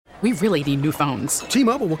We really need new phones.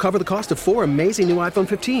 T-Mobile will cover the cost of 4 amazing new iPhone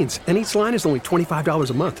 15s, and each line is only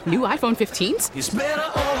 $25 a month. New iPhone 15s? It's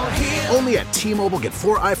better over here. Only at T-Mobile, get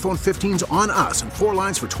 4 iPhone 15s on us and 4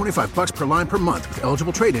 lines for $25 per line per month with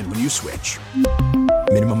eligible trade-in when you switch.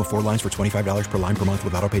 Minimum of 4 lines for $25 per line per month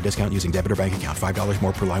with autopay discount using debit or bank account. $5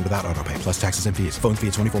 more per line without autopay, plus taxes and fees. Phone fee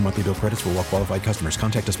at 24 monthly bill credits for well-qualified customers.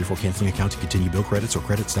 Contact us before canceling account to continue bill credits or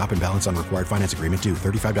credit stop and balance on required finance agreement due.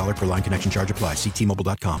 $35 per line connection charge applies. See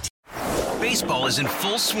T-Mobile.com. Baseball is in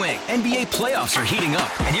full swing. NBA playoffs are heating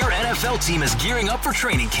up, and your NFL team is gearing up for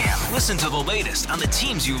training camp. Listen to the latest on the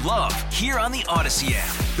teams you love here on the Odyssey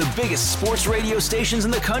app. The biggest sports radio stations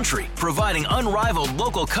in the country, providing unrivaled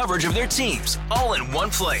local coverage of their teams, all in one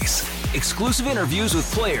place. Exclusive interviews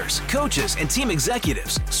with players, coaches, and team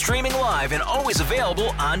executives, streaming live and always available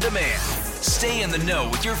on demand. Stay in the know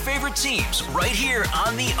with your favorite teams right here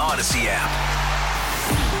on the Odyssey app.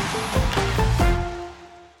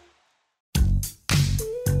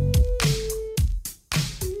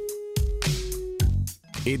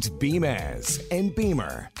 It's Beamaz and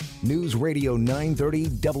Beamer. News Radio 930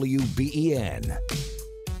 WBEN.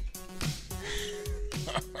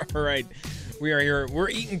 All right. We are here. We're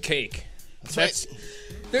eating cake. That's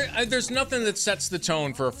right. There's nothing that sets the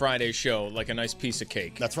tone for a Friday show like a nice piece of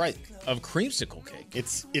cake. That's right. Of creamsicle cake.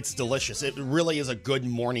 It's delicious. It really is a good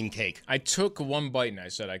morning cake. I took one bite and I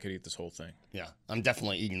said I could eat this whole thing. Yeah, I'm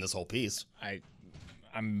definitely eating this whole piece.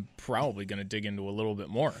 I'm probably going to dig into a little bit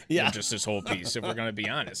more than just this whole piece, if we're going to be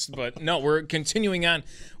honest. But no, we're continuing on.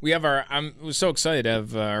 We have I'm so excited to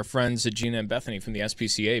have our friends Gina and Bethany from the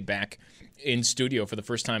SPCA back in studio for the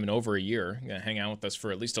first time in over a year. Going to hang out with us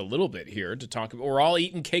for at least a little bit here to talk about. We're all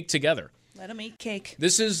eating cake together. Let them eat cake.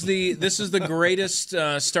 This is the greatest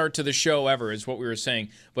start to the show ever, is what we were saying.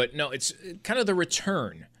 But no, it's kind of the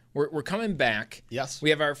return. We're coming back. Yes. We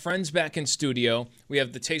have our friends back in studio. We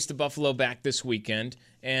have the Taste of Buffalo back this weekend.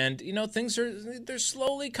 And, things they're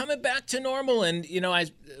slowly coming back to normal. And,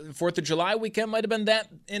 4th of July weekend might have been that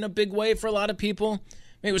in a big way for a lot of people.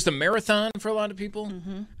 Maybe it was the marathon for a lot of people.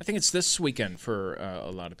 Mm-hmm. I think it's this weekend for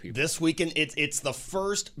a lot of people. This weekend, it's the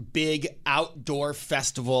first big outdoor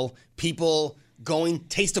festival. People going,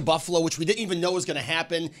 Taste of Buffalo, which we didn't even know was going to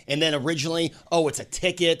happen. And then originally, it's a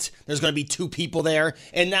ticket. There's going to be 2 people there.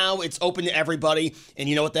 And now it's open to everybody. And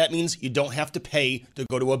you know what that means? You don't have to pay to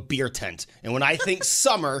go to a beer tent. And when I think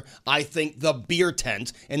summer, I think the beer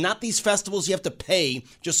tent. And not these festivals you have to pay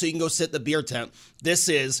just so you can go sit at the beer tent. This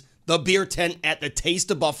is the beer tent at the Taste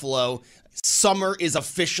of Buffalo. Summer is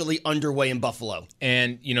officially underway in Buffalo.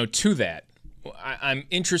 And, to that, I'm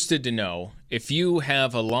interested to know if you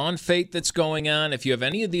have a lawn fete that's going on, if you have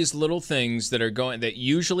any of these little things that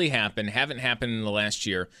usually haven't happened in the last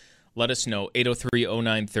year. Let us know,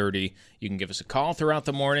 803-0930. You can give us a call throughout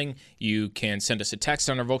the morning. You can send us a text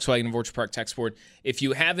on our Volkswagen of Orchard Park text board. If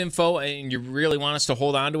you have info and you really want us to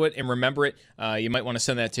hold on to it and remember it, you might want to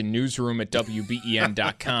send that to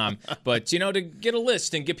newsroom@wben.com. But, to get a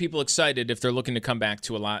list and get people excited if they're looking to come back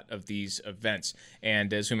to a lot of these events.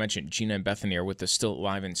 And as we mentioned, Gina and Bethany are with us still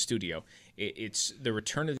live in studio. It's the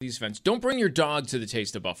return of these events. Don't bring your dog to the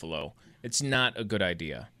Taste of Buffalo. It's not a good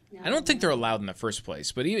idea. No, I don't think they're allowed in the first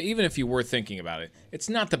place, but even if you were thinking about it, it's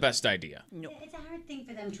not the best idea. No. It's a hard thing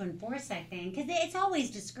for them to enforce, I think, because it's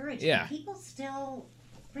always discouraging. Yeah. People still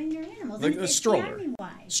bring their animals. Like a stroller.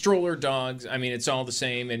 Stroller dogs. I mean, it's all the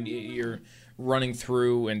same, and you're running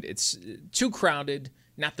through, and it's too crowded.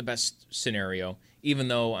 Not the best scenario, even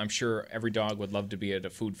though I'm sure every dog would love to be at a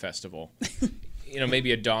food festival.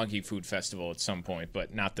 Maybe a doggy food festival at some point,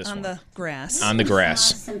 but not this one. On the grass. On the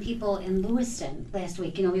grass. We saw some people in Lewiston last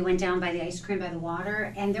week. We went down by the ice cream by the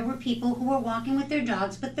water, and there were people who were walking with their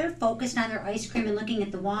dogs, but they're focused on their ice cream and looking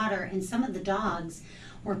at the water, and some of the dogs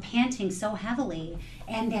were panting so heavily,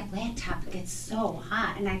 and that blacktop gets so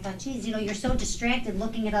hot. And I thought, geez, you're so distracted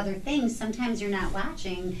looking at other things. Sometimes you're not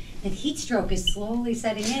watching. The heat stroke is slowly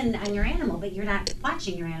setting in on your animal, but you're not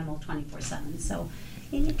watching your animal 24/7. So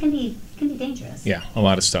it can be dangerous. Yeah, a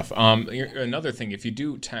lot of stuff. Another thing, if you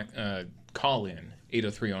do call in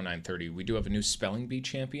 803-0930, we do have a new spelling bee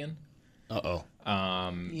champion. Uh-oh.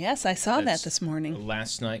 Yes, I saw that this morning.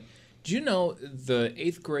 Last night. Do you know the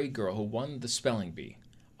 8th grade girl who won the spelling bee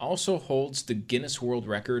also holds the Guinness World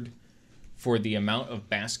Record for the amount of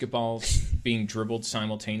basketballs being dribbled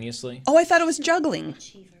simultaneously? Oh, I thought it was juggling.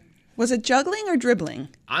 Was it juggling or dribbling?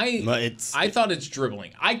 I thought it's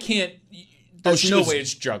dribbling. I can't... There's no way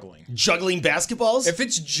it's juggling. Juggling basketballs? If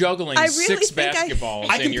it's juggling 6 basketballs,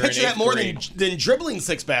 I can picture that more than dribbling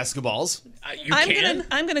 6 basketballs.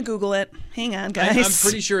 I'm gonna Google it. Hang on, guys. I'm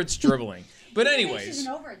pretty sure it's dribbling. But anyways, she's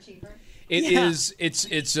an overachiever.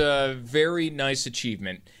 It's a very nice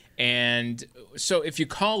achievement. And so if you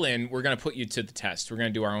call in, we're going to put you to the test. We're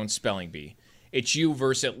going to do our own spelling bee. It's you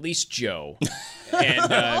versus at least Joe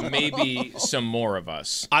and maybe some more of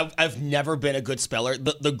us. I've never been a good speller.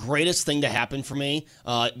 The greatest thing to happen for me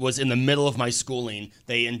was in the middle of my schooling.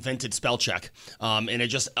 They invented spell check, and it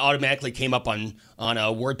just automatically came up on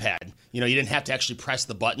a WordPad. You didn't have to actually press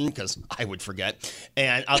the button because I would forget.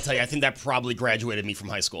 And I'll tell you, I think that probably graduated me from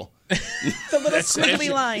high school. The little squiggly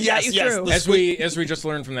line got you through. As we just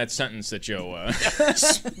learned from that sentence that Joe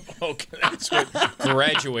spoke, that's what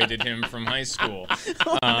graduated him from high school.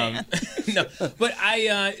 No, but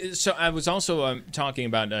I was also talking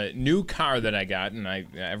about a new car that I got, and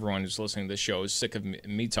everyone who's listening to this show is sick of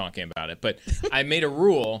me talking about it. But I made a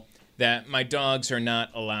rule that my dogs are not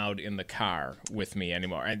allowed in the car with me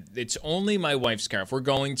anymore. It's only my wife's car. If we're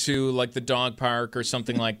going to like the dog park or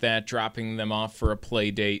something like that, dropping them off for a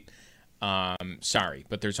play date. Sorry,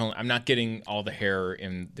 but I'm not getting all the hair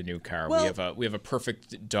in the new car. Well, we have a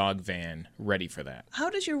perfect dog van ready for that. How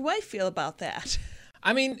does your wife feel about that?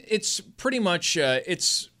 I mean, it's pretty much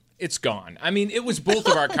it's gone. I mean, it was both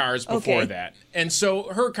of our cars before that, and so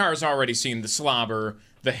her car's already seen the slobber,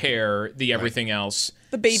 the hair, the everything else,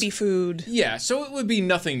 the baby food. Yeah, so it would be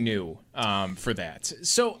nothing new for that.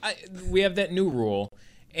 So we have that new rule,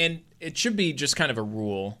 and it should be just kind of a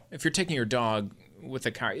rule. If you're taking your dog with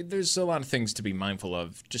a car, there's a lot of things to be mindful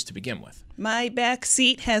of just to begin with. My back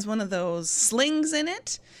seat has one of those slings in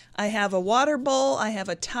it. I have a water bowl. I have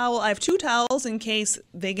a towel. I have 2 towels in case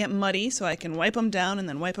they get muddy so I can wipe them down and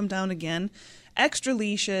then wipe them down again. Extra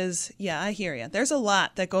leashes. Yeah, I hear you. There's a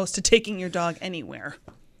lot that goes to taking your dog anywhere.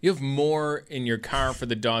 You have more in your car for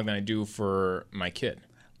the dog than I do for my kid.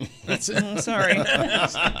 That's sorry.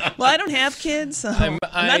 Well, I don't have kids, so I'm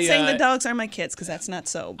not saying the dogs are my kids because that's not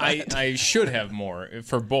so. But. I should have more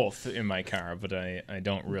for both in my car, but I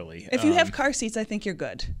don't really. If you have car seats, I think you're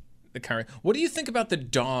good. The car. What do you think about the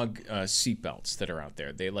dog seat belts that are out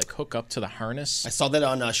there? They like hook up to the harness. I saw that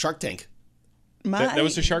on Shark Tank. That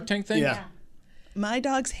was a Shark Tank thing? Yeah. My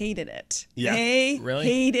dogs hated it. Yeah. They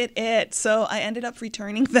hated it, so I ended up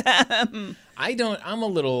returning them. I'm a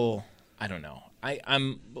little. I don't know.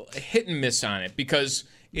 I'm hit and miss on it because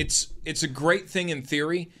it's a great thing in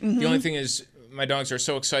theory. Mm-hmm. The only thing is my dogs are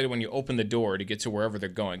so excited when you open the door to get to wherever they're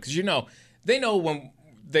going because they know when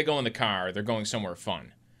they go in the car they're going somewhere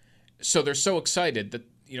fun. So they're so excited that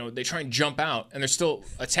they try and jump out and they're still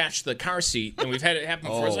attached to the car seat, and we've had it happen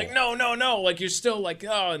before. It's like no, like you're still like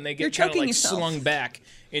and they get kind of like slung back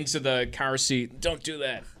into the car seat. Don't do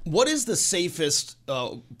that. What is the safest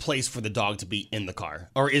place for the dog to be in the car,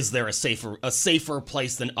 or is there a safer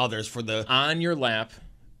place than others for the on your lap?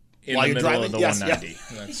 In while the you're middle driving, of the yes,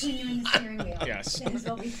 190. Yeah. Between you and the steering wheel. Yes. That is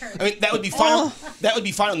what we've heard. I mean, that would be fine. That would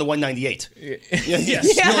be fine on the 198.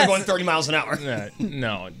 Yes. You're only going 30 miles an hour.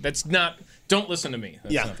 No, that's not. Don't listen to me.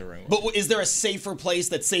 That's not the right one. But is there a safer place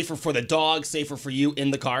that's safer for the dog, safer for you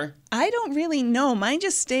in the car? I don't really know. Mine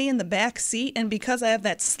just stay in the back seat, and because I have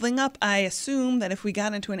that sling up, I assume that if we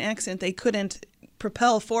got into an accident, they couldn't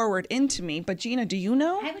propel forward into me. But Gina, do you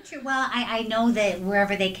know? I know that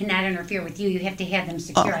wherever they cannot interfere with you, you have to have them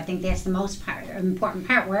secure. I think that's the most important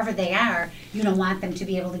part. Wherever they are, you don't want them to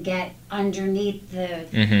be able to get underneath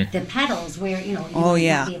the pedals where you might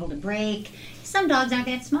not be able to brake. Some dogs aren't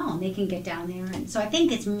that small and they can get down there, and so I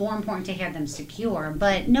think it's more important to have them secure.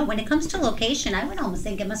 But no, when it comes to location, I would almost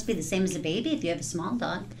think it must be the same as a baby if you have a small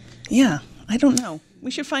dog. Yeah, I don't know. We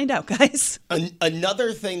should find out, guys.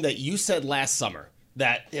 Another thing that you said last summer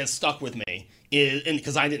that has stuck with me is, and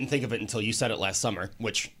because I didn't think of it until you said it last summer,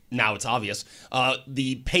 which now it's obvious,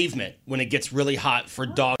 the pavement when it gets really hot for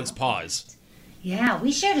dogs' paws. Yeah,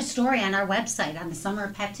 we shared a story on our website, on the Summer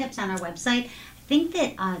Pet Tips on our website. I think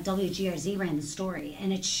that WGRZ ran the story,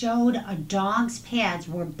 and it showed a dog's pads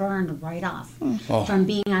were burned right off from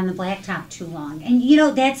being on the blacktop too long. And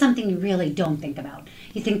that's something you really don't think about.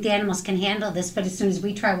 You think the animals can handle this, but as soon as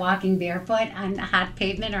we try walking barefoot on a hot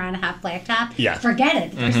pavement or on a hot blacktop, forget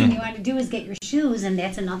it. The first thing you want to do is get your shoes, and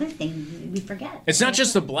that's another thing we forget. It's not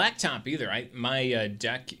just the blacktop either. My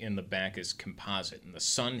deck in the back is composite, and the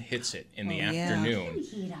sun hits it in the afternoon.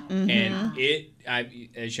 And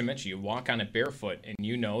as you mentioned, you walk on it barefoot, and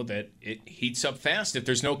you know that it heats up fast if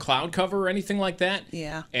there's no cloud cover or anything like that.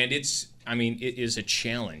 Yeah. And it is a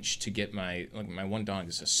challenge to get my one dog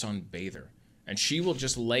is a sun bather. And she will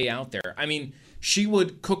just lay out there. I mean, she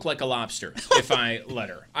would cook like a lobster if I let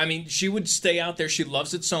her. I mean, she would stay out there. She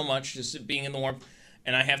loves it so much, just being in the warmth.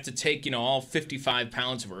 And I have to take, all 55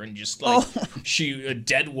 pounds of her and just she a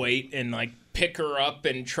dead weight and pick her up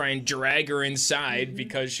and try and drag her inside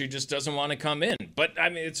because she just doesn't want to come in. But I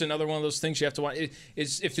mean, it's another one of those things you have to watch.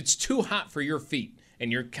 If it's too hot for your feet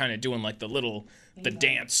and you're kind of doing like the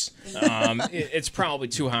dance, it's probably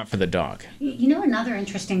too hot for the dog. You know another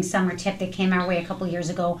interesting summer tip that came our way a couple years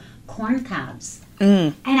ago? Corn cobs.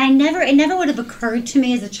 And it never would have occurred to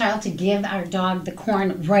me as a child to give our dog the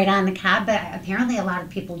corn right on the cob, but apparently a lot of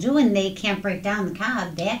people do, and they can't break down the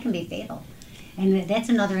cob. That can be fatal. And that's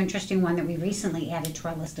another interesting one that we recently added to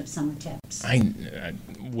our list of summer tips. I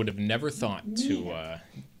would have never thought to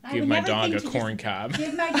give my dog a corn cob.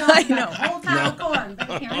 Give my dog a whole cob of corn, but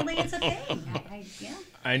apparently it's a thing.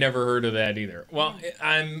 I never heard of that either. Well,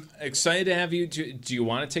 I'm excited to have you. Do you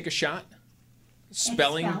want to take a shot?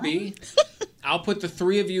 Spelling bee? I'll put the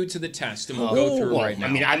three of you to the test, and we'll go through right now.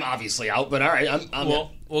 I mean, I'm obviously out, but all right.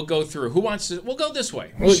 We'll go through. Who wants to? We'll go this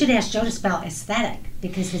way. We should ask Joe to spell aesthetic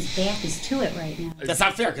because his back is to it right now. That's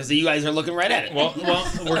not fair because you guys are looking right at it. Well,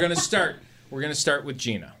 we're gonna start. We're gonna start with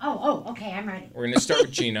Gina. Oh, okay, I'm ready. We're gonna start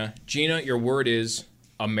with Gina. Gina, your word is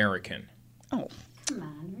American. Oh, come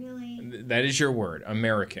on, really? That is your word,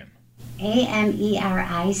 American.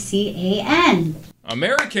 American.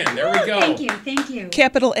 American. There we go. Thank you.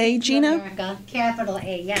 Capital A, Gina? America. Capital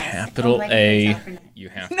A, yes. Capital A. You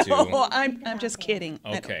have to. No, I'm just kidding.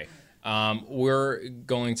 Okay. We're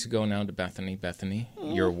going to go now to Bethany. Bethany,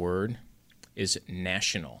 your word is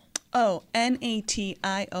national. Oh,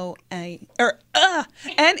 N-A-T-I-O-A.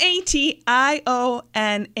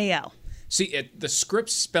 N-A-T-I-O-N-A-L. See, the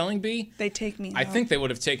Scripps Spelling Bee. They take me out. I think they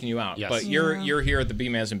would have taken you out. Yes. But you're here at the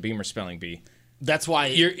Beamaz and Beamer Spelling Bee. That's why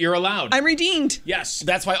you're allowed. I'm redeemed. Yes.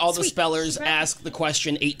 That's why all the spellers ask the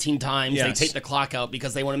question 18 times. Yes. They take the clock out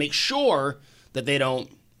because they want to make sure that they don't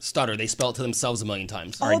stutter. They spell it to themselves a million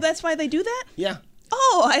times. Oh, that's why they do that? Yeah.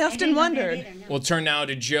 Oh, I often wondered. We'll turn now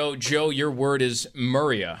to Joe. Joe, your word is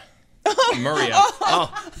Maria. Maria.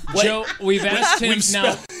 Joe, we've asked him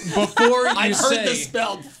now before you I've say. heard this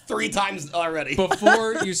spelled 3 times already.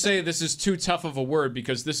 Before you say this is too tough of a word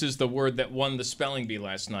because this is the word that won the spelling bee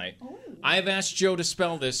last night. I've asked Joe to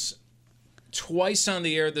spell this twice on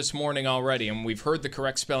the air this morning already, and we've heard the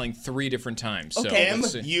correct spelling 3 different times. So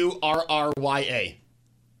Murrya.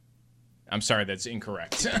 I'm sorry, that's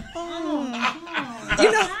incorrect. Sorry,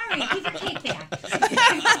 keep your cake back.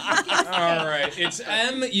 All right, it's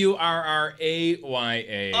Murraya.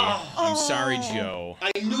 I'm sorry, Joe.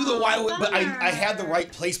 I knew the Y, but I had the right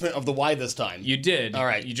placement of the Y this time. You did. All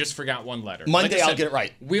right. You just forgot one letter. Monday Like I I'll said, get it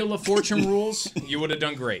right. Wheel of Fortune rules, you would have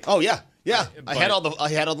done great. Oh yeah. I had But- all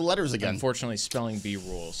the letters again. Unfortunately, spelling bee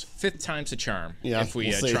rules. 5th time's a charm. Yeah, if we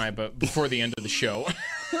we'll see. try, but before the end of the show.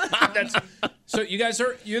 So you guys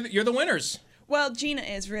you're the winners. Well, Gina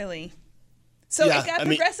is really. So Yeah, it got I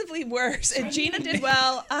mean- progressively worse. And Gina did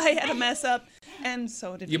well. I had a mess up. And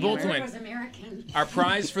so did You both Peter. win. was American. Our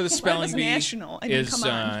prize for the spelling was bee national. I mean, is come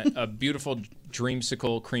on. a beautiful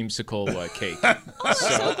dreamsicle, creamsicle cake. Oh, I'm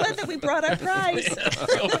so glad that we brought our prize.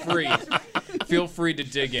 Feel free to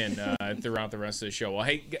dig in throughout the rest of the show. Well,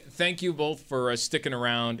 hey, thank you both for sticking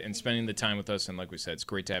around and spending the time with us. And like we said, it's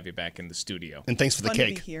great to have you back in the studio. And thanks for the Fun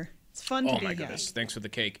cake. to be here. It's fun to Oh be my here. goodness! Thanks for the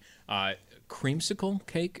cake. Creamsicle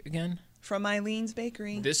cake again. From Eileen's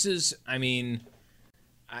Bakery. This is, I mean,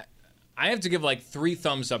 I have to give like 3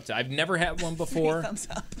 thumbs up to. I've never had one before. 3 thumbs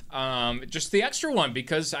up. Just the extra one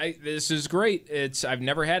because this is great. I've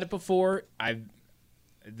never had it before.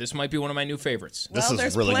 This might be one of my new favorites. This Well, is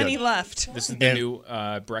there's really plenty good. left. This is the new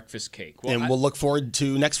breakfast cake. Well, And we'll look forward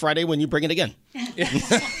to next Friday when you bring it again. We'll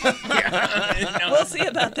see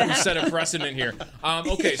about that. Set a precedent here.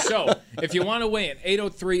 Okay, so if you want to weigh in,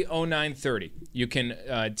 803-0930, you can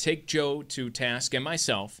take Joe to task and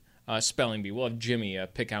myself, spelling bee. We'll have Jimmy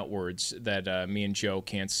pick out words that me and Joe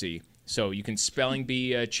can't see. So you can spelling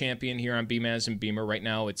bee champion here on Beamaz and Beamer. Right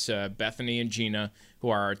now it's Bethany and Gina who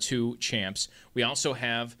are our 2 champs. We also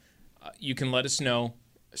have, you can let us know,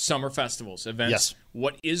 summer festivals, events, Yes.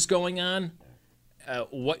 what is going on,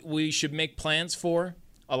 what we should make plans for.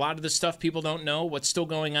 A lot of the stuff people don't know, what's still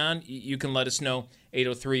going on, you can let us know,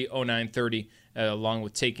 803-0930, along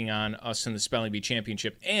with taking on us in the Spelling Bee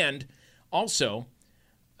Championship. And also,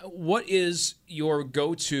 what is your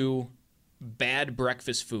go-to bad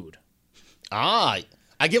breakfast food? I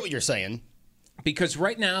get what you're saying. Because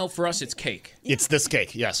right now, for us, it's cake. It's this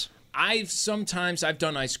cake, yes. I've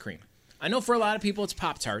done ice cream. I know for a lot of people it's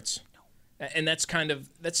Pop-Tarts. And that's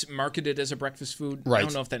marketed as a breakfast food. Right. I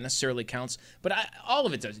don't know if that necessarily counts. But all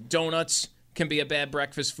of it does. Donuts can be a bad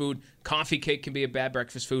breakfast food. Coffee cake can be a bad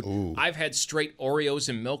breakfast food. Ooh. I've had straight Oreos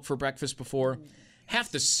and milk for breakfast before.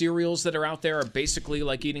 Half the cereals that are out there are basically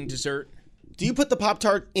like eating dessert. Do you put the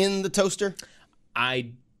Pop-Tart in the toaster?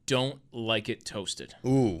 I don't like it toasted.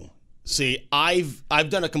 Ooh. See, I've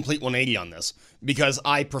done a complete 180 on this because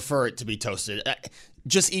I prefer it to be toasted.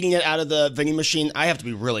 just eating it out of the vending machine, I have to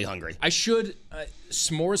be really hungry. I should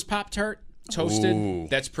s'mores Pop-Tart toasted. Ooh.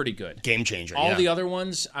 That's pretty good. Game changer. All the other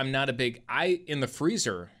ones, I'm not a big. In the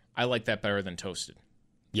freezer, I like that better than toasted.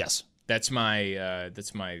 Yes, that's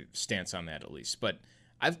my stance on that at least. But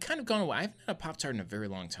I've kind of gone away. I haven't had a Pop-Tart in a very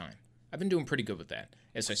long time. I've been doing pretty good with that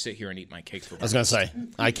as I sit here and eat my cake for breakfast. I was going to say,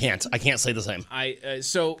 I can't say the same.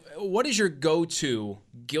 So what is your go-to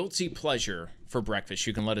guilty pleasure for breakfast?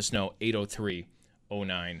 You can let us know, 803-0930.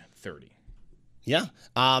 Yeah.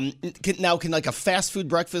 Can like a fast food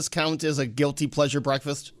breakfast count as a guilty pleasure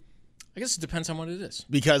breakfast? I guess it depends on what it is.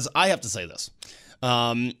 Because I have to say this.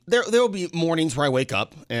 There will be mornings where I wake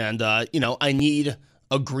up and, I need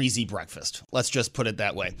a greasy breakfast. Let's just put it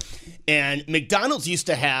that way. And McDonald's used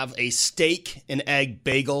to have a steak and egg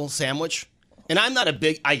bagel sandwich. And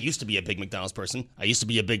I used to be a big McDonald's person. I used to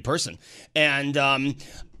be a big person. And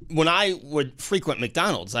when I would frequent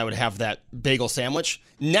McDonald's, I would have that bagel sandwich.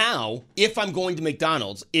 Now, if I'm going to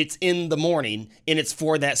McDonald's, it's in the morning and it's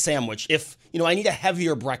for that sandwich. If, I need a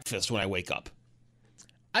heavier breakfast when I wake up.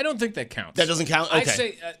 I don't think that counts. That doesn't count? Okay. I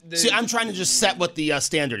say, See, I'm trying to just set what the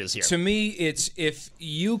standard is here. To me, it's if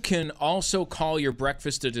you can also call your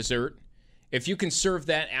breakfast a dessert, if you can serve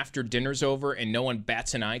that after dinner's over and no one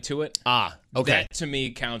bats an eye to it, okay. That to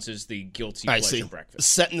me counts as the guilty pleasure breakfast.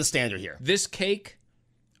 Setting the standard here. This cake,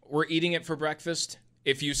 we're eating it for breakfast.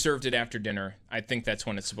 If you served it after dinner, I think that's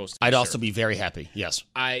when it's supposed to be I'd served. also be very happy, yes.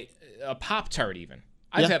 A Pop-Tart even.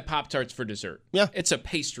 I've had Pop-Tarts for dessert. Yeah. It's a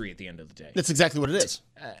pastry at the end of the day. That's exactly what it is.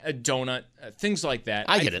 A donut, things like that.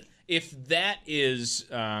 I get it. If that is,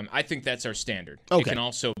 I think that's our standard. Okay. It can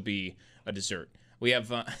also be a dessert. We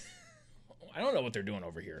have, I don't know what they're doing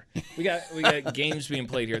over here. We got games being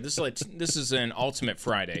played here. This is an Ultimate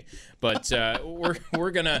Friday, but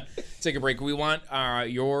we're gonna take a break. We want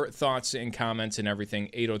your thoughts and comments and everything.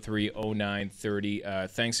 803-0930.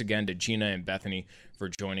 Thanks again to Gina and Bethany for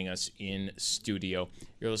joining us in studio.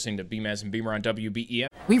 You're listening to Beamaz and Beamer on WBEN.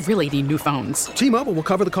 We really need new phones. T-Mobile will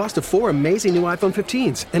cover the cost of 4 amazing new iPhone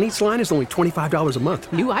 15s, and each line is only $25 a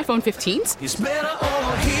month. New iPhone 15s? It's better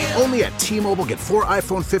over here. Only at T-Mobile, get 4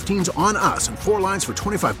 iPhone 15s on us and 4 lines for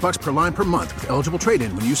 $25 per line per month with eligible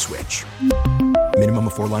trade-in when you switch. Minimum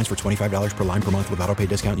of 4 lines for $25 per line per month with autopay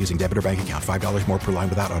discount using debit or bank account. $5 more per line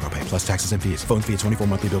without autopay, plus taxes and fees. Phone fee at 24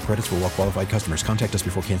 monthly bill credits for well-qualified customers. Contact us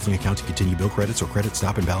before canceling account to continue bill credits or credit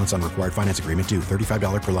stop and balance on required finance agreement due.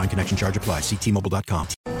 $35 per line connection charge applies. See T-Mobile.com.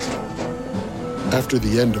 After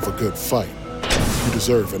the end of a good fight, you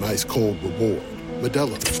deserve an ice-cold reward.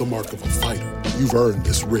 Modelo is the mark of a fighter. You've earned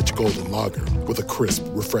this rich golden lager with a crisp,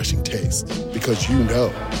 refreshing taste. Because you know,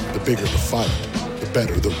 the bigger the fight, the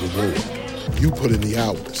better the reward. You put in the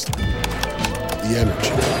hours, the energy,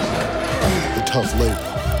 the tough labor.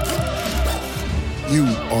 You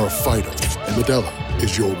are a fighter, and Modelo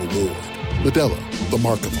is your reward. Modelo, the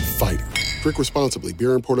mark of a fighter. Drink responsibly.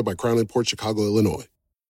 Beer imported by Crown Imports, Chicago, Illinois.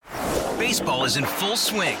 Baseball is in full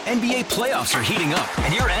swing. NBA playoffs are heating up,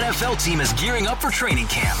 and your NFL team is gearing up for training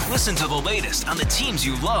camp. Listen to the latest on the teams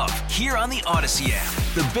you love here on the Odyssey app.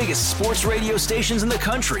 The biggest sports radio stations in the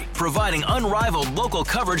country, providing unrivaled local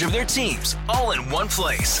coverage of their teams, all in one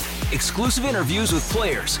place. Exclusive interviews with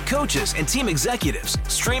players, coaches, and team executives,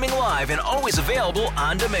 streaming live and always available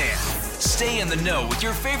on demand. Stay in the know with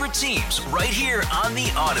your favorite teams right here on the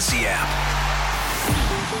Odyssey app.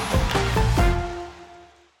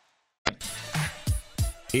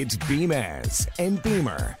 It's Beamaz and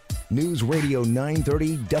Beamer. News Radio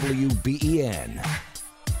 930 WBEN.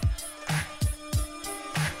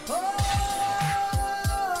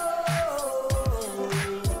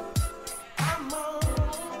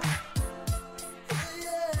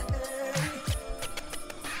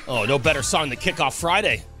 Oh, no better song than Kickoff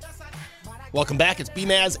Friday. Welcome back. It's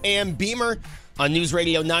Beamaz and Beamer on News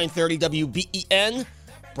Radio 930 WBEN.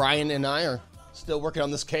 Brian and I are still working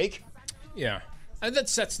on this cake. Yeah. That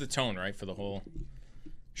sets the tone, right, for the whole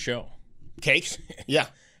show. Cake? Yeah.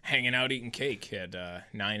 Hanging out eating cake at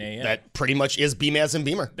 9 a.m. That pretty much is Beamaz and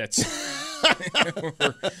Beamer. That's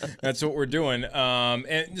what we're doing.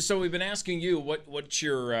 And so we've been asking you, what's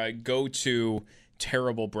your go-to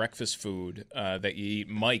terrible breakfast food that you eat?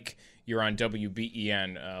 Mike, you're on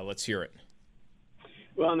WBEN. Let's hear it.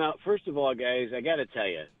 Well, now, first of all, guys, I got to tell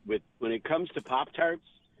you, when it comes to Pop-Tarts,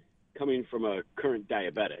 coming from a current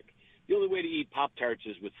diabetic, the only way to eat Pop-Tarts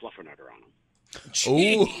is with Fluffernutter on them.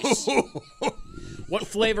 Jeez. What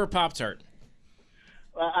flavor Pop-Tart?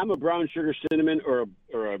 I'm a brown sugar cinnamon or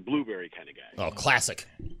a blueberry kind of guy. Oh, classic.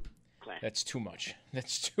 That's too much.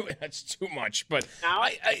 That's too much. But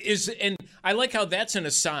I like how that's an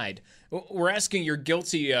aside. We're asking your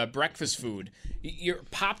guilty breakfast food. Your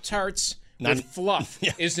Pop-Tarts with fluff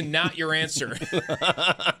is not your answer.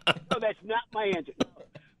 No, that's not my answer.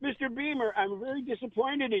 Mr. Beamer, I'm very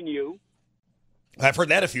disappointed in you I've heard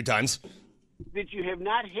that a few times. that you have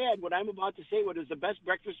not had what I'm about to say, what is the best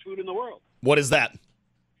breakfast food in the world. What is that?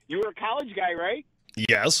 You were a college guy, right?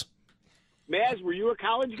 Yes. Maz, were you a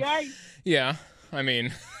college guy? Yeah, I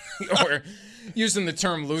mean, we're using the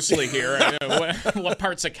term loosely here. I mean, what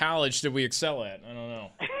parts of college did we excel at? I don't know.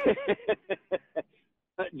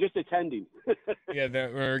 Just attending. Yeah,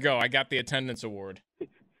 there we go. I got the attendance award.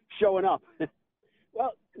 Showing up.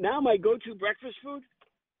 Well, now my go-to breakfast food is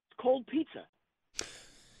cold pizza.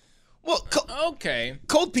 Well, okay.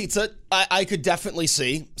 Cold pizza, I could definitely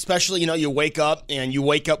see, especially, you wake up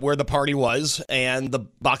where the party was and the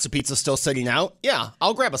box of pizza still sitting out. Yeah,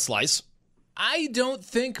 I'll grab a slice. I don't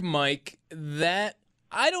think, Mike,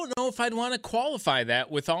 I don't know if I'd want to qualify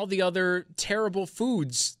that with all the other terrible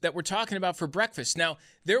foods that we're talking about for breakfast. Now,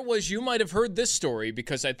 you might have heard this story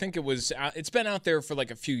because I think it's been out there for like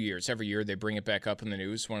a few years. Every year they bring it back up in the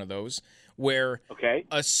news, one of those, where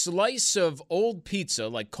a slice of old pizza,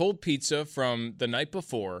 like cold pizza from the night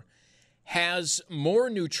before, has more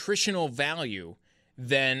nutritional value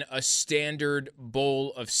than a standard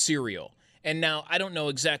bowl of cereal. And now, I don't know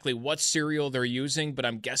exactly what cereal they're using, but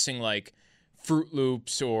I'm guessing like Fruit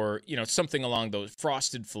Loops or, something along those,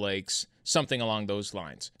 Frosted Flakes, something along those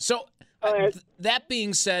lines. So, that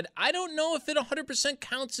being said, I don't know if it 100%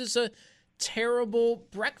 counts as a terrible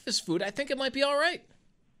breakfast food. I think it might be all right.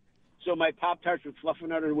 So my Pop-Tarts with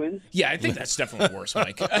Fluffernutter wins? Yeah, I think that's definitely worse,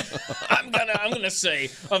 Mike. I'm gonna say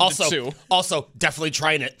of the two. Also, definitely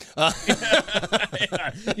trying it.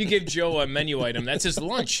 Yeah, you gave Joe a menu item. That's his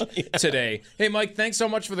lunch today. Hey, Mike, thanks so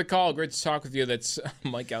much for the call. Great to talk with you. That's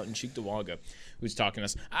Mike out in Cheektowaga who's talking to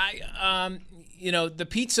us. The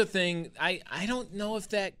pizza thing, I don't know if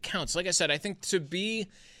that counts. Like I said, I think to be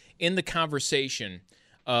in the conversation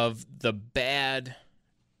of the bad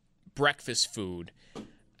breakfast food,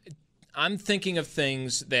 I'm thinking of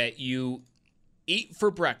things that you eat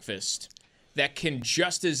for breakfast that can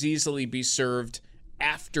just as easily be served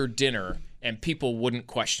after dinner and people wouldn't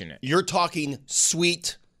question it. You're talking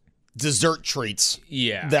sweet dessert treats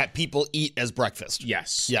that people eat as breakfast.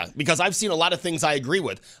 Yes. Yeah, because I've seen a lot of things I agree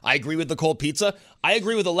with. I agree with the cold pizza. I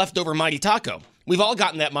agree with the leftover Mighty Taco. We've all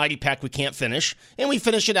gotten that Mighty Pack we can't finish, and we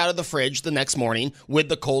finish it out of the fridge the next morning with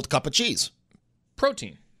the cold cup of cheese.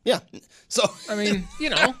 Protein. Yeah. So, I mean,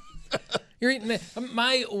 you're eating.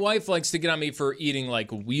 My wife likes to get on me for eating like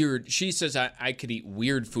weird. She says I could eat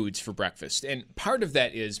weird foods for breakfast, and part of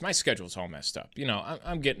that is my schedule's all messed up.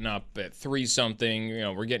 I'm getting up at 3 something.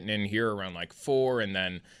 We're getting in here around like 4, and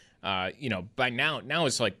then by now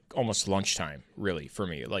it's like almost lunchtime, really, for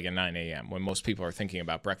me, like at 9 a.m. when most people are thinking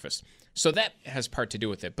about breakfast. So that has part to do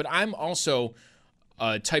with it. But I'm also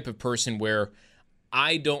a type of person where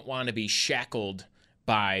I don't want to be shackled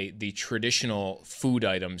by the traditional food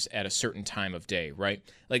items at a certain time of day, right?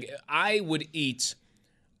 Like, I would eat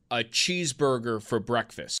a cheeseburger for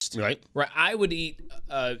breakfast. Right. I would eat,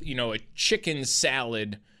 a chicken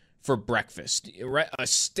salad for breakfast. Right? A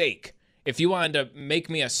steak. If you wanted to make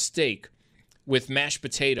me a steak with mashed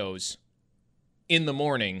potatoes in the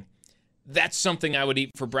morning, that's something I would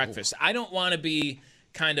eat for breakfast. I don't want to be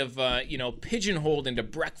kind of, pigeonholed into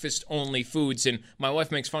breakfast-only foods. And my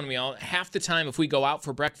wife makes fun of me half the time. If we go out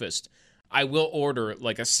for breakfast, I will order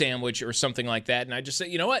like a sandwich or something like that. And I just say,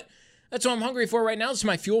 you know what? That's what I'm hungry for right now. It's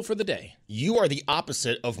my fuel for the day. You are the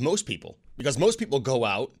opposite of most people, because most people go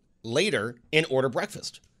out later and order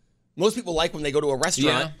breakfast. Most people like when they go to a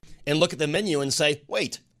restaurant and look at the menu and say,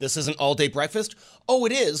 wait, this isn't all-day breakfast? Oh,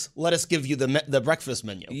 it is. Let us give you the breakfast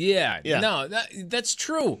menu. Yeah. No, that's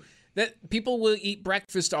true. That people will eat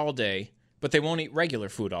breakfast all day, but they won't eat regular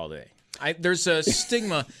food all day. There's a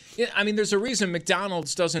stigma. There's a reason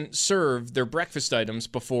McDonald's doesn't serve their breakfast items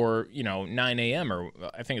before 9 a.m. or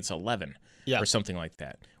I think it's 11 or something like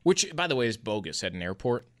that. Which, by the way, is bogus at an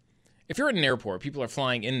airport. If you're at an airport, people are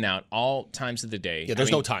flying in and out all times of the day. Yeah,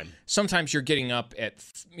 there's no time. Sometimes you're getting up at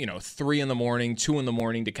 3 in the morning, 2 in the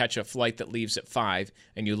morning to catch a flight that leaves at 5,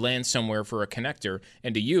 and you land somewhere for a connector.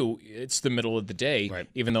 And to you, it's the middle of the day,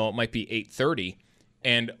 even though it might be 8:30,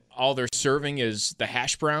 and all they're serving is the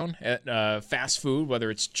hash brown at fast food,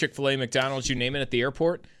 whether it's Chick-fil-A, McDonald's, you name it, at the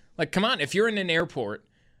airport. Like, come on, if you're in an airport,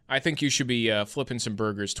 I think you should be flipping some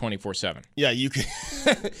burgers 24/7. Yeah, you can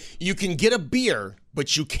you can get a beer,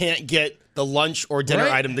 but you can't get the lunch or dinner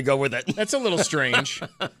item to go with it. That's a little strange.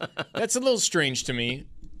 That's a little strange to me.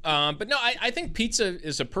 But no, I think pizza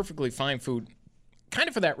is a perfectly fine food, kind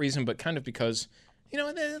of for that reason, but kind of because You know,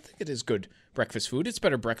 I think it is good breakfast food. It's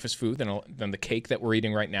better breakfast food than the cake that we're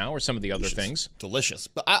eating right now or some of the other things. Delicious.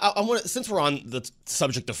 But I want to, since we're on the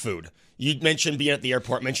subject of food, you mentioned being at the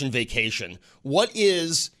airport, mentioned vacation. What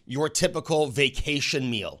is your typical vacation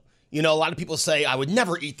meal? You know, a lot of people say, I would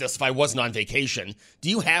never eat this if I wasn't on vacation. Do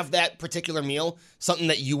you have that particular meal? Something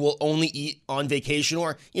that you will only eat on vacation?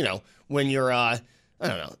 Or, you know, when you're, I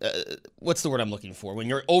don't know, what's the word I'm looking for? When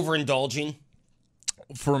you're overindulging?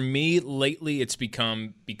 For me, lately, it's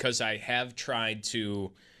become, because I have tried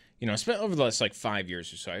to, you know, over the last 5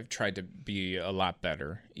 years or so, I've tried to be a lot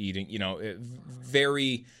better eating, you know,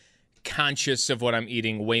 very conscious of what I'm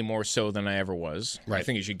eating, way more so than I ever was. Right. I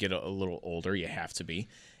think as you get a little older, you have to be.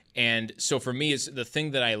 And so for me, it's the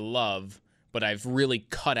thing that I love, but I've really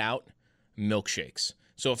cut out milkshakes.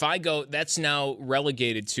 So if I go, that's now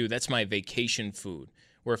relegated to, that's my vacation food.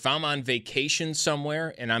 Where if I'm on vacation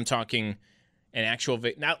somewhere, and I'm talking an actual,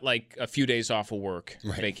 not like a few days off of work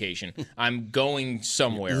vacation, I'm going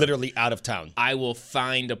somewhere. Literally out of town. I will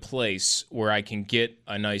find a place where I can get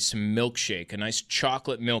a nice milkshake, a nice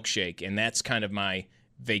chocolate milkshake, and that's kind of my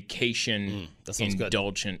vacation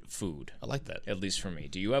indulgent food. I like that. At least for me.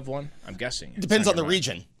 Do you have one? I'm guessing. Depends on the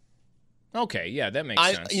region. Okay, yeah, that makes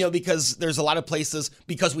sense. You know, because there's a lot of places,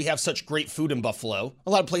 because we have such great food in Buffalo, a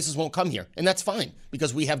lot of places won't come here. And that's fine,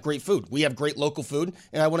 because we have great food. We have great local food,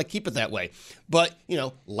 and I want to keep it that way. But, you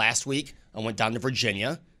know, last week, I went down to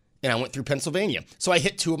Virginia, and I went through Pennsylvania. So I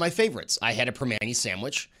hit two of my favorites. I had a Permane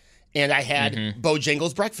sandwich, and I had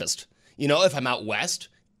Bojangles breakfast. You know, if I'm out west,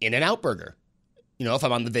 In-N-Out Burger. You know, if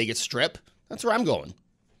I'm on the Vegas Strip, that's where I'm going.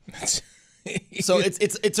 So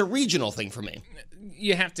it's a regional thing for me.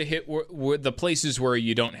 You have to hit the places where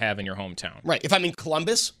you don't have in your hometown. Right. If I'm in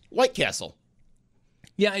Columbus, White Castle.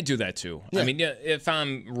 Yeah, I do that too. Yeah. I mean, if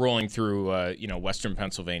I'm rolling through, Western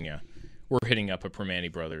Pennsylvania, we're hitting up a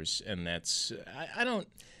Permane Brothers, and that's I don't.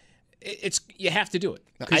 It's you have to do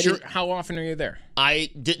it. How often are you there?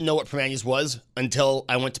 I didn't know what Permane's was until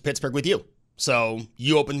I went to Pittsburgh with you. So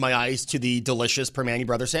you opened my eyes to the delicious Permane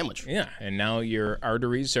Brothers sandwich. Yeah, and now your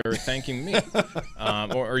arteries are thanking me.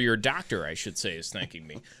 Or your doctor, I should say, is thanking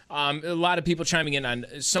me. A lot of people chiming in on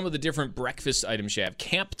some of the different breakfast items you have.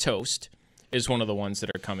 Camp Toast is one of the ones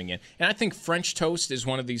that are coming in. And I think French toast is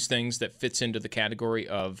one of these things that fits into the category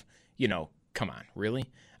of, come on, really?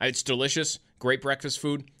 It's delicious, great breakfast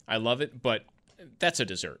food. I love it, but that's a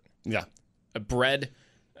dessert. Yeah.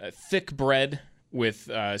 A thick bread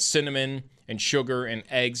with cinnamon and sugar and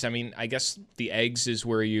eggs. I mean, I guess the eggs is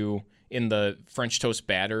where you, in the French toast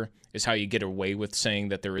batter, is how you get away with saying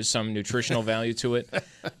that there is some nutritional value to it.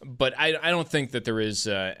 But I don't think that there is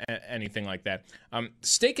anything like that.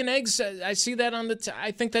 Steak and eggs, I see that on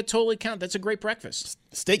I think that totally counts. That's a great breakfast.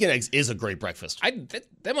 Steak and eggs is a great breakfast.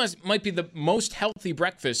 That might be the most healthy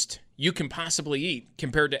breakfast you can possibly eat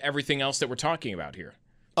compared to everything else that we're talking about here.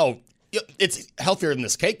 Oh, it's healthier than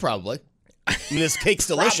this cake, probably. I mean, this cake's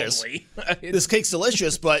delicious. This cake's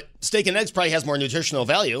delicious, but steak and eggs probably has more nutritional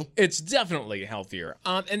value. It's definitely healthier.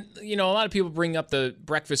 And, a lot of people bring up the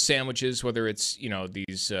breakfast sandwiches, whether it's,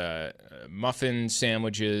 these muffin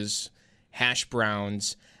sandwiches, hash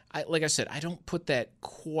browns. Like I said, I don't put that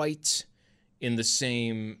quite in the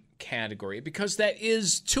same category because that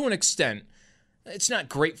is, to an extent, it's not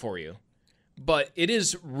great for you, but it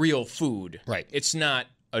is real food. Right. It's not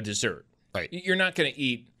a dessert. Right. You're not going to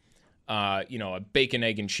eat a bacon,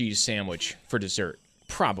 egg, and cheese sandwich for dessert.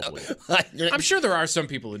 Probably. I'm sure there are some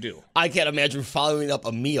people who do. I can't imagine following up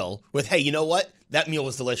a meal with, hey, you know what? That meal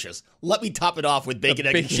was delicious. Let me top it off with bacon,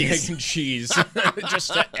 egg, and cheese. Egg and cheese,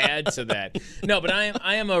 just to add to that. No, but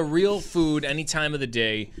I am a real food any time of the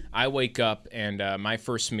day. I wake up and my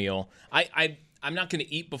first meal, I'm not going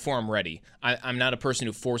to eat before I'm ready. I'm not a person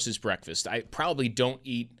who forces breakfast. I probably don't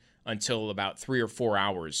eat until about 3 or 4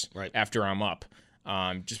 hours after I'm up.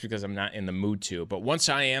 Just because I'm not in the mood to. But once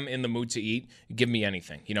I am in the mood to eat, give me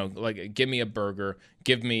anything. Give me a burger,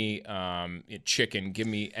 give me chicken, give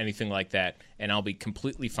me anything like that, and I'll be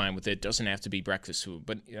completely fine with it. It doesn't have to be breakfast food.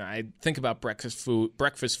 But I think about breakfast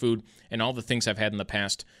food, and all the things I've had in the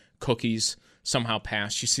past. Cookies somehow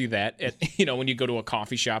passed. You see that when you go to a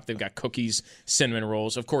coffee shop, they've got cookies, cinnamon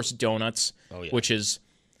rolls, of course donuts,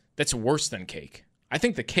 that's worse than cake. I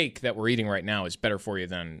think the cake that we're eating right now is better for you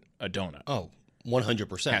than a donut. Oh.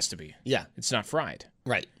 100%. Has to be. Yeah. It's not fried.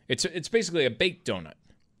 Right. It's basically a baked donut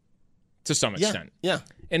to some extent. Yeah.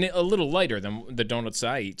 And a little lighter than the donuts that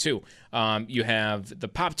I eat, too. You have the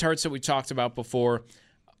Pop-Tarts that we talked about before,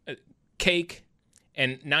 cake,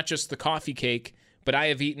 and not just the coffee cake, but I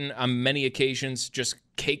have eaten on many occasions just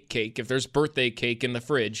cake. If there's birthday cake in the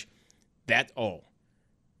fridge,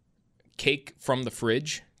 cake from the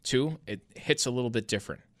fridge too, it hits a little bit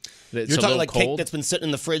different. It's You're talking like cold. cake that's been sitting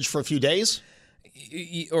in the fridge for a few days?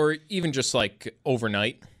 Or even just like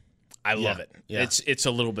overnight. I love it. Yeah. It's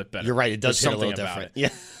a little bit better. You're right. It does There's hit a little something about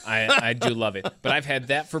different. it. Yeah. I do love it. But I've had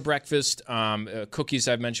that for breakfast. Cookies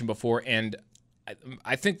I've mentioned before, and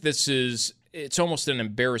I think it's almost an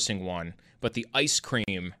embarrassing one. But the ice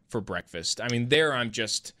cream for breakfast. I mean, there I'm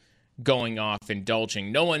just going off,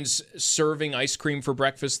 indulging. No one's serving ice cream for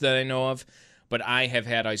breakfast that I know of, but I have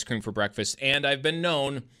had ice cream for breakfast, and I've been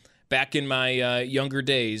known. Back in my younger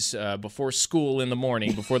days, before school in the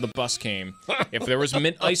morning, before the bus came, if there was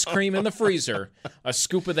mint ice cream in the freezer, a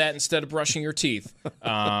scoop of that instead of brushing your teeth,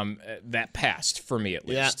 that passed for me at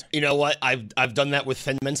least. You know what? I've done that with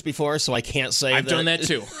Thin Mints before, so I can't say I've done that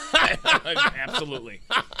too. Absolutely.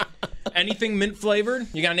 Anything mint flavored,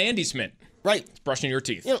 you got an Andes mint. Right. It's brushing your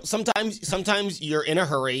teeth. You know, sometimes you're in a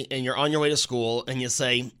hurry and you're on your way to school and you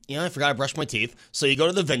say, I forgot to brush my teeth. So you go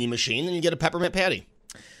to the vending machine and you get a peppermint patty.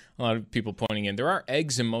 A lot of people pointing in. There are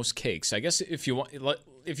eggs in most cakes. I guess if you want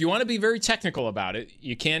to be very technical about it,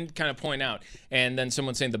 you can kind of point out. And then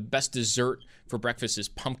someone saying the best dessert for breakfast is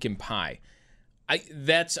pumpkin pie.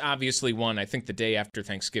 That's obviously one. I think the day after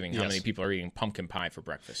Thanksgiving, how many people are eating pumpkin pie for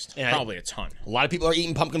breakfast? And probably a ton. A lot of people are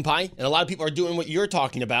eating pumpkin pie, and a lot of people are doing what you're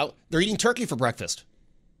talking about. They're eating turkey for breakfast.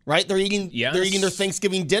 Right? They're eating their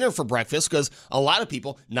Thanksgiving dinner for breakfast because a lot of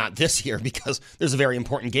people, not this year because there's a very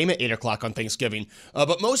important game at 8 o'clock on Thanksgiving,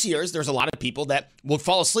 but most years there's a lot of people that will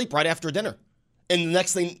fall asleep right after dinner. And the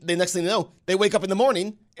next thing they know, they wake up in the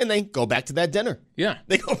morning and they go back to that dinner. Yeah.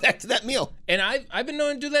 They go back to that meal. And I've been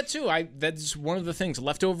known to do that too. That's one of the things.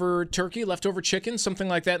 Leftover turkey, leftover chicken, something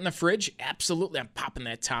like that in the fridge. Absolutely. I'm popping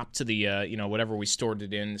that top to the, whatever we stored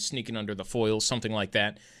it in, sneaking under the foil, something like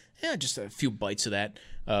that. Yeah, just a few bites of that,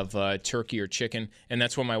 of turkey or chicken. And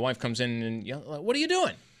that's when my wife comes in and, what are you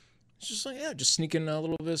doing? It's just like, just sneaking a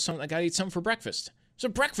little bit of something. I got to eat something for breakfast. So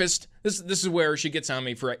breakfast, this is where she gets on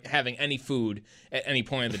me for having any food at any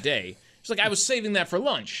point of the day. She's like, I was saving that for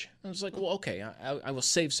lunch. I was like, well, okay, I will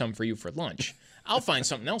save some for you for lunch. I'll find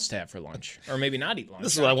something else to have for lunch, or maybe not eat lunch.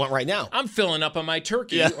 This is what I want right now. I'm filling up on my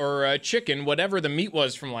turkey or chicken, whatever the meat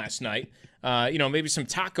was from last night. Maybe some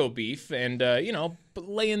taco beef and,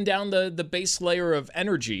 laying down the base layer of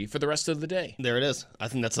energy for the rest of the day. There it is. I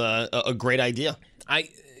think that's a great idea.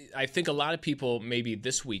 I think a lot of people maybe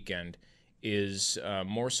this weekend is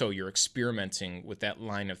more so you're experimenting with that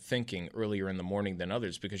line of thinking earlier in the morning than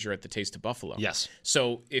others because you're at the Taste of Buffalo. Yes.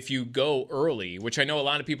 So if you go early, which I know a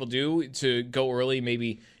lot of people do, to go early,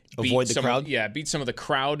 maybe avoid the crowd? Beat some of the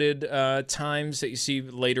crowded times that you see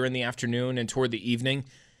later in the afternoon and toward the evening.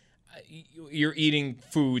 You're eating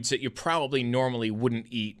foods that you probably normally wouldn't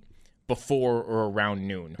eat before or around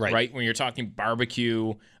noon, right? When you're talking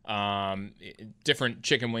barbecue, different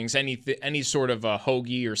chicken wings, any sort of a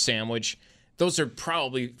hoagie or sandwich, those are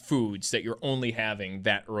probably foods that you're only having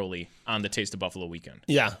that early on the Taste of Buffalo weekend.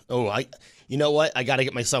 Yeah. Oh, you know what? I got to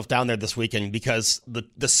get myself down there this weekend because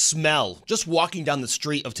the smell, just walking down the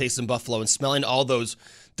street of Taste of Buffalo and smelling all those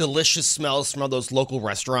delicious smells, smell those local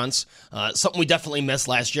restaurants, something we definitely missed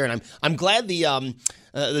last year. And I'm glad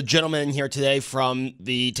the gentleman here today from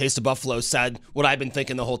the Taste of Buffalo said what I've been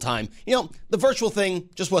thinking the whole time. The virtual thing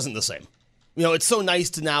just wasn't the same. It's so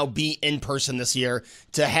nice to now be in person this year,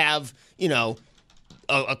 to have,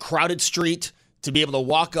 a crowded street, to be able to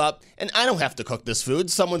walk up, and I don't have to cook this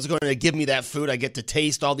food. Someone's going to give me that food. I get to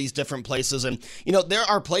taste all these different places. And, there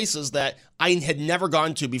are places that I had never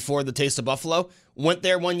gone to before the Taste of Buffalo. Went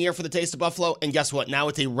there one year for the Taste of Buffalo, and guess what? Now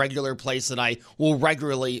it's a regular place that I will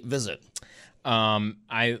regularly visit.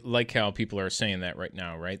 I like how people are saying that right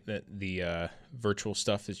now, right? That the virtual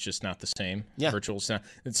stuff is just not the same. Yeah. Virtual stuff.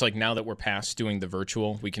 It's like now that we're past doing the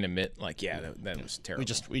virtual, we can admit, that was terrible.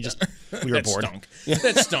 We were bored. Stunk.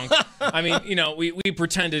 That stunk. I mean, we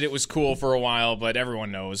pretended it was cool for a while, but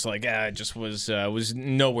everyone knows, it just was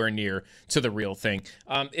nowhere near to the real thing.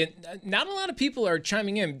 Not a lot of people are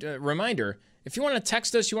chiming in. Reminder, if you want to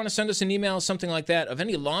text us, you want to send us an email, something like that, of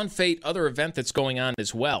any Lawn Fate other event that's going on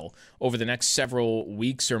as well over the next several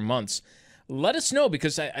weeks or months, let us know,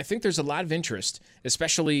 because I think there's a lot of interest,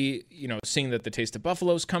 especially, seeing that the Taste of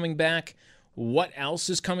Buffalo is coming back. What else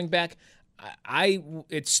is coming back?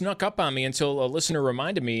 It snuck up on me until a listener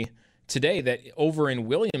reminded me today that over in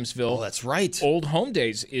Williamsville, that's right, Old Home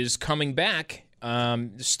Days is coming back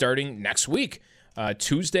starting next week.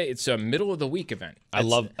 Tuesday, it's a middle of the week event. I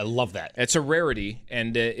love that. It's a rarity,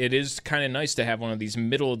 and it is kind of nice to have one of these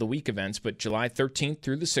middle of the week events. But July 13th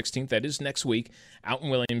through the 16th, that is next week, out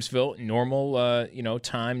in Williamsville, normal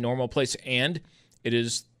time, normal place, and it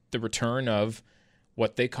is the return of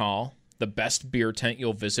what they call the best beer tent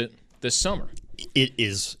you'll visit this summer. It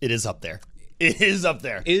is up there. It is up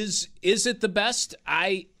there. Is it the best?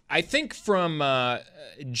 I think from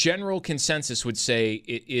general consensus would say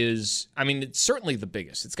it is. I mean, it's certainly the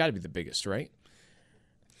biggest. It's got to be the biggest, right?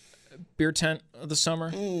 Beer tent of the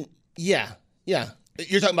summer? Yeah.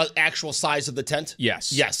 You're talking about actual size of the tent?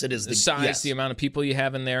 Yes. Yes, it is. The size, yes. the amount of people you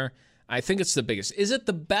have in there. I think it's the biggest. Is it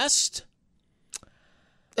the best?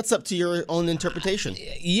 That's up to your own interpretation.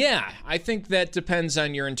 Yeah, I think that depends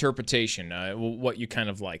on your interpretation, what you kind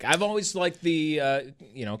of like. I've always liked the,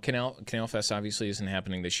 Canal Fest obviously isn't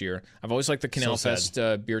happening this year. I've always liked the Canal Fest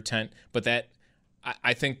beer tent, but that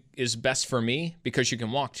I think is best for me because you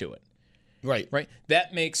can walk to it. Right.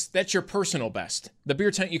 That's your personal best. The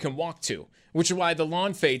beer tent you can walk to, which is why the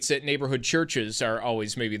lawn fates at neighborhood churches are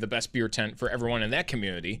always maybe the best beer tent for everyone in that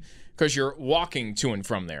community because you're walking to and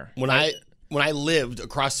from there. When I lived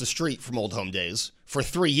across the street from Old Home Days for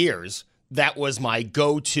 3 years, that was my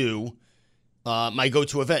go-to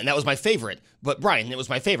event, and that was my favorite. But Brian, it was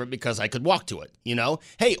my favorite because I could walk to it.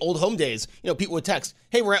 Hey, Old Home Days. People would text,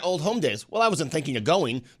 "Hey, we're at Old Home Days." Well, I wasn't thinking of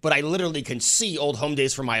going, but I literally can see Old Home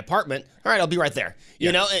Days from my apartment. All right, I'll be right there.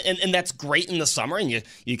 And that's great in the summer, and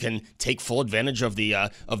you can take full advantage of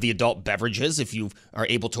the adult beverages if you are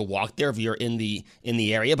able to walk there if you're in the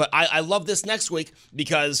area. But I love this next week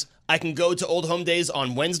because I can go to Old Home Days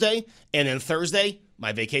on Wednesday, and then Thursday,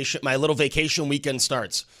 my little vacation weekend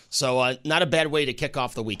starts. So not a bad way to kick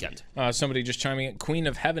off the weekend. Somebody just chiming in. Queen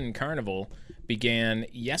of Heaven Carnival began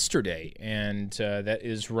yesterday, and that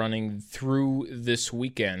is running through this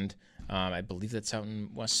weekend. I believe that's out in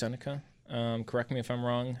West Seneca. Correct me if I'm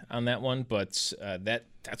wrong on that one, but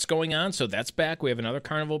that's going on. So that's back. We have another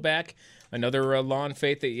carnival back, another lawn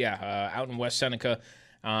fete out in West Seneca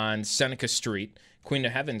on Seneca Street. Queen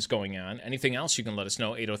of Heaven's going on. Anything else, you can let us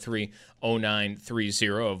know,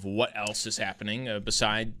 803-0930, of what else is happening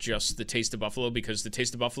beside just the Taste of Buffalo, because the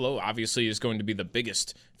Taste of Buffalo obviously is going to be the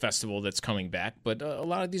biggest festival that's coming back, but a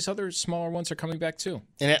lot of these other smaller ones are coming back too.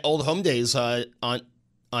 And at Old Home Days on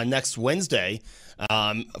next Wednesday,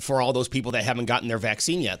 for all those people that haven't gotten their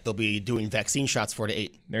vaccine yet, they'll be doing vaccine shots 4 to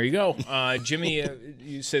 8. There you go. Jimmy,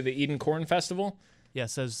 you said the Eden Corn Festival? Yeah, it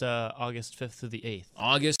says August 5th through the 8th.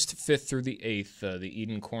 August 5th through the 8th, the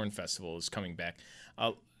Eden Corn Festival is coming back.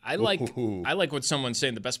 I like what someone's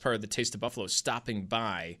saying. The best part of the Taste of Buffalo is stopping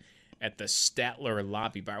by at the Statler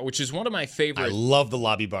Lobby Bar, which is one of my favorite. I love the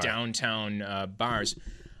Lobby Bar. Downtown bars.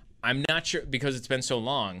 I'm not sure, because it's been so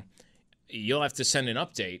long, you'll have to send an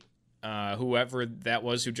update, whoever that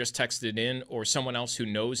was who just texted in, or someone else who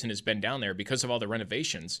knows and has been down there because of all the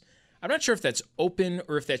renovations. I'm not sure if that's open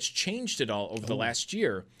or if that's changed at all over the last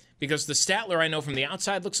year, because the Statler, I know from the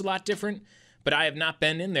outside, looks a lot different, but I have not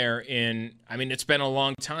been in there it's been a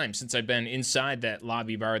long time since I've been inside that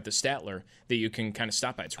lobby bar at the Statler that you can kind of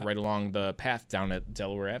stop by. It's right along the path down at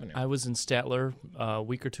Delaware Avenue. I was in Statler a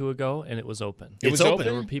week or two ago, and it was open. It was open?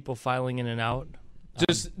 There were people filing in and out.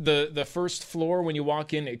 Just the first floor, when you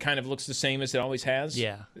walk in, it kind of looks the same as it always has?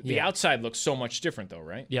 Yeah. The outside looks so much different, though,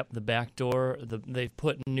 right? Yep, the back door, they've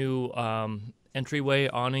put new entryway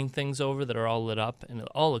awning things over that are all lit up, and it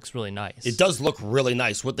all looks really nice. It does look really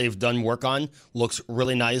nice. What they've done work on looks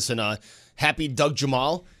really nice, and happy Doug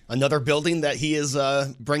Jamal, another building that he is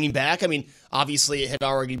bringing back. I mean, obviously it had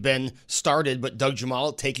already been started, but Doug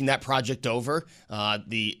Jamal taking that project over.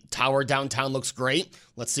 The tower downtown looks great.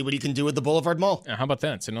 Let's see what he can do with the Boulevard Mall. How about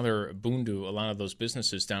that? It's another boon to a lot of those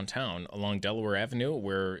businesses downtown along Delaware Avenue,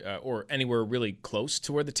 where or anywhere really close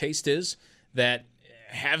to where the Taste is, that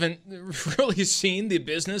haven't really seen the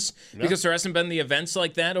business because there hasn't been the events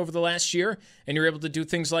like that over the last year, and you're able to do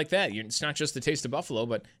things like that. It's not just the Taste of Buffalo,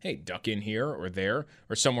 but hey, duck in here or there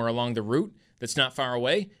or somewhere along the route that's not far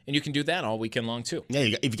away, and you can do that all weekend long too.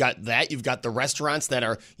 Yeah, you've got that. You've got the restaurants that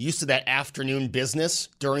are used to that afternoon business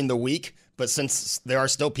during the week, but since there are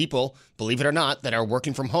still people, believe it or not, that are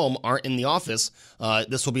working from home, aren't in the office,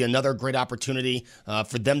 this will be another great opportunity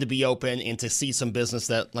for them to be open and to see some business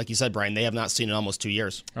that, like you said, Brian, they have not seen in almost 2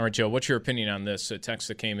 years. All right, Joe, what's your opinion on this? A text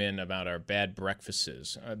that came in about our bad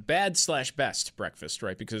breakfasts. Bad/best breakfast,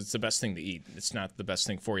 right? Because it's the best thing to eat. It's not the best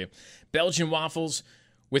thing for you. Belgian waffles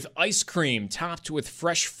with ice cream topped with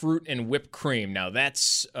fresh fruit and whipped cream. Now,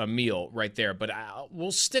 that's a meal right there, but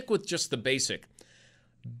we'll stick with just the basic.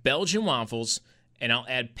 Belgian waffles, and I'll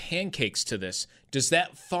add pancakes to this. Does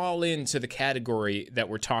that fall into the category that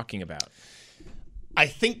we're talking about? I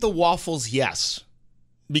think the waffles, yes.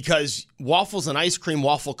 Because waffles and ice cream,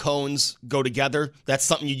 waffle cones go together. That's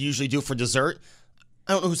something you usually do for dessert.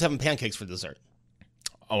 I don't know who's having pancakes for dessert.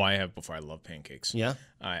 Oh, I have before. I love pancakes. Yeah?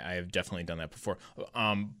 I have definitely done that before.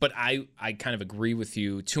 But I kind of agree with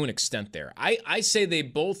you to an extent there. I say they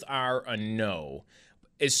both are a no.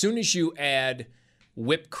 As soon as you add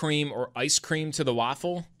whipped cream or ice cream to the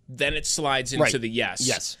waffle, then it slides into the yes.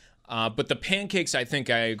 Yes. But the pancakes, I think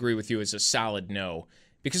I agree with you, is a solid no.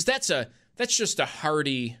 Because that's just a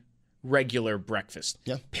hearty, regular breakfast.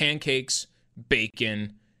 Yeah. Pancakes,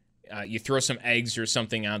 bacon, you throw some eggs or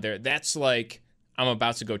something out there. That's like I'm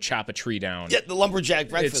about to go chop a tree down. Yeah, the lumberjack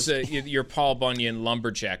breakfast. It's your Paul Bunyan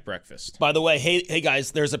lumberjack breakfast. By the way, hey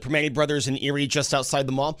guys, there's a Primanti Brothers in Erie just outside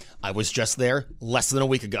the mall. I was just there less than a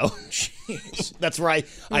week ago. Jeez. That's right.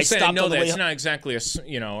 I stopped I know on the that way. it's not exactly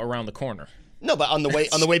around the corner. No, but on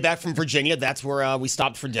the way back from Virginia, that's where we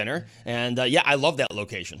stopped for dinner, and I love that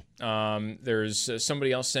location. There's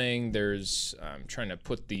somebody else saying I'm trying to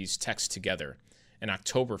put these texts together, an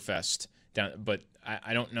Oktoberfest down, but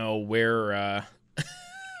I don't know where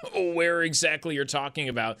where exactly you're talking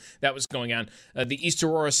about. That was going on. The East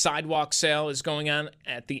Aurora Sidewalk Sale is going on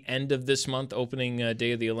at the end of this month, opening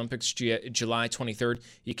day of the Olympics, July 23rd.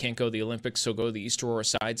 You can't go to the Olympics, so go to the East Aurora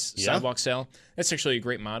Sidewalk Sale. That's actually a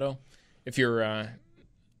great motto. If your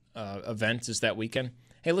event is that weekend,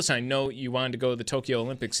 hey, listen, I know you wanted to go to the Tokyo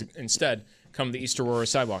Olympics instead. Come to the East Aurora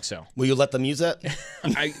Sidewalk Sale. Will you let them use that?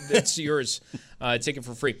 That's yours. Take it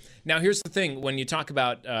for free. Now, here's the thing. When you talk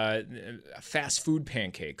about fast food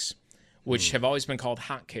pancakes, which have always been called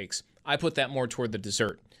hot cakes, I put that more toward the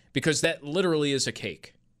dessert because that literally is a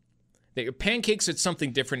cake. Pancakes, it's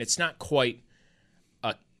something different. It's not quite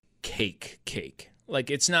a cake. Like,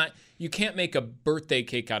 it's not, you can't make a birthday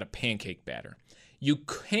cake out of pancake batter. You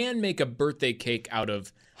can make a birthday cake out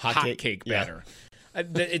of hot cake batter. Yeah.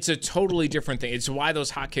 It's a totally different thing. It's why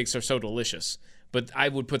those hotcakes are so delicious. But I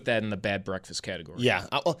would put that in the bad breakfast category. Yeah.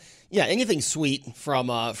 Anything sweet from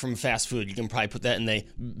fast food, you can probably put that in the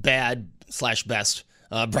bad/best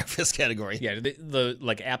breakfast category. Yeah, the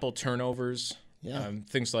like apple turnovers,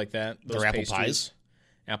 things like that. Those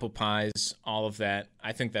apple pies, all of that.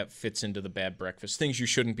 I think that fits into the bad breakfast. Things you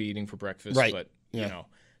shouldn't be eating for breakfast. Right. But,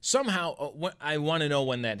 somehow, I want to know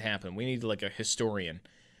when that happened. We need like a historian.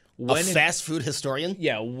 A fast food historian?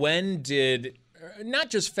 Yeah. When did,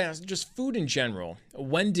 not just just food in general,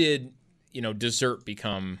 when did, dessert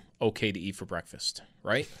become okay to eat for breakfast,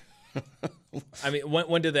 right? I mean,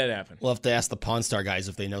 when did that happen? We'll have to ask the Pawn Star guys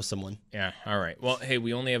if they know someone. Yeah. All right. Well, hey,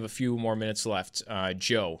 we only have a few more minutes left.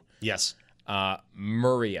 Joe. Yes.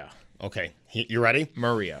 Muria. Okay. You ready?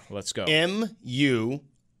 Muria. Let's go.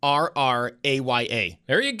 Murraya.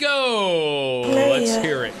 There you go. Muria. Let's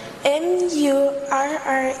hear it. Murraya.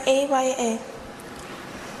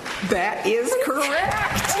 That is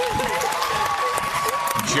correct.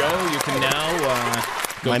 Joe, you can now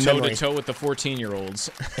go toe-to-toe with the 14-year-olds.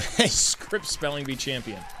 Script spelling bee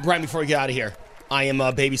champion. Brian, before we get out of here, I am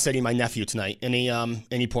babysitting my nephew tonight.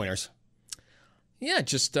 Any pointers? Yeah,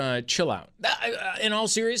 just chill out. In all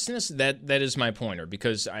seriousness, that is my pointer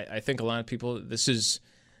because I think a lot of people,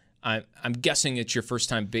 I'm guessing it's your first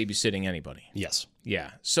time babysitting anybody. Yes.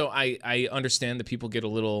 Yeah. So I understand that people get a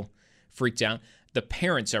little freaked out. The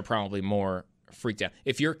parents are probably more freaked out.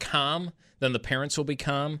 If you're calm, then the parents will be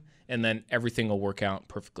calm, and then everything will work out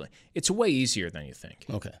perfectly. It's way easier than you think.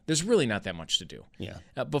 Okay. There's really not that much to do. Yeah.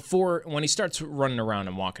 When he starts running around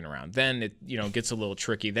and walking around, then it gets a little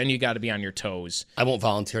tricky. Then you got to be on your toes. I won't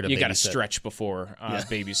volunteer to babysit. You got to stretch before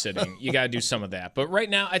babysitting. You got to do some of that. But right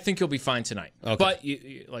now, I think you'll be fine tonight. Okay. But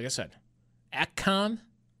like I said, act calm,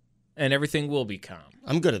 and everything will be calm.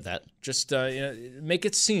 I'm good at that. Just make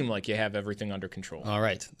it seem like you have everything under control. All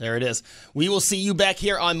right. There it is. We will see you back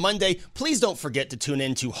here on Monday. Please don't forget to tune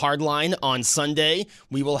in to Hardline on Sunday.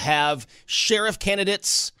 We will have sheriff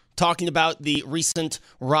candidates talking about the recent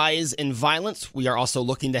rise in violence. We are also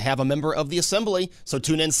looking to have a member of the assembly. So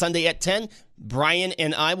tune in Sunday at 10. Brian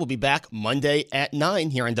and I will be back Monday at 9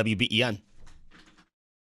 here on WBEN.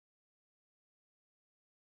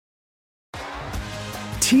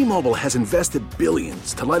 T-Mobile has invested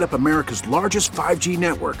billions to light up America's largest 5G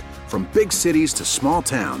network, from big cities to small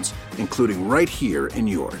towns, including right here in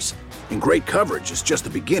yours. And great coverage is just the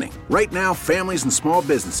beginning. Right now, families and small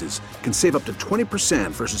businesses can save up to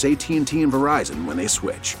 20% versus AT&T and Verizon when they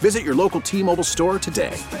switch. Visit your local T-Mobile store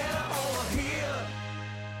today.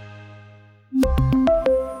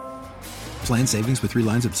 Plan savings with 3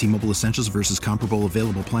 lines of T-Mobile Essentials versus comparable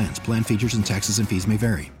available plans. Plan features and taxes and fees may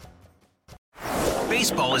vary.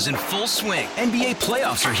 Baseball is in full swing. NBA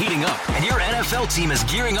playoffs are heating up, and your NFL team is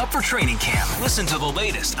gearing up for training camp. Listen to the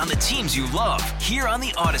latest on the teams you love here on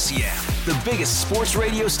the Odyssey app. The biggest sports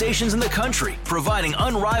radio stations in the country, providing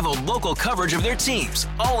unrivaled local coverage of their teams,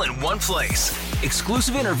 all in one place.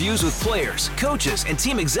 Exclusive interviews with players, coaches, and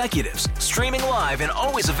team executives, streaming live and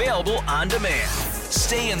always available on demand.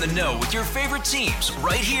 Stay in the know with your favorite teams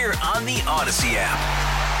right here on the Odyssey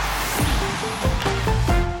app.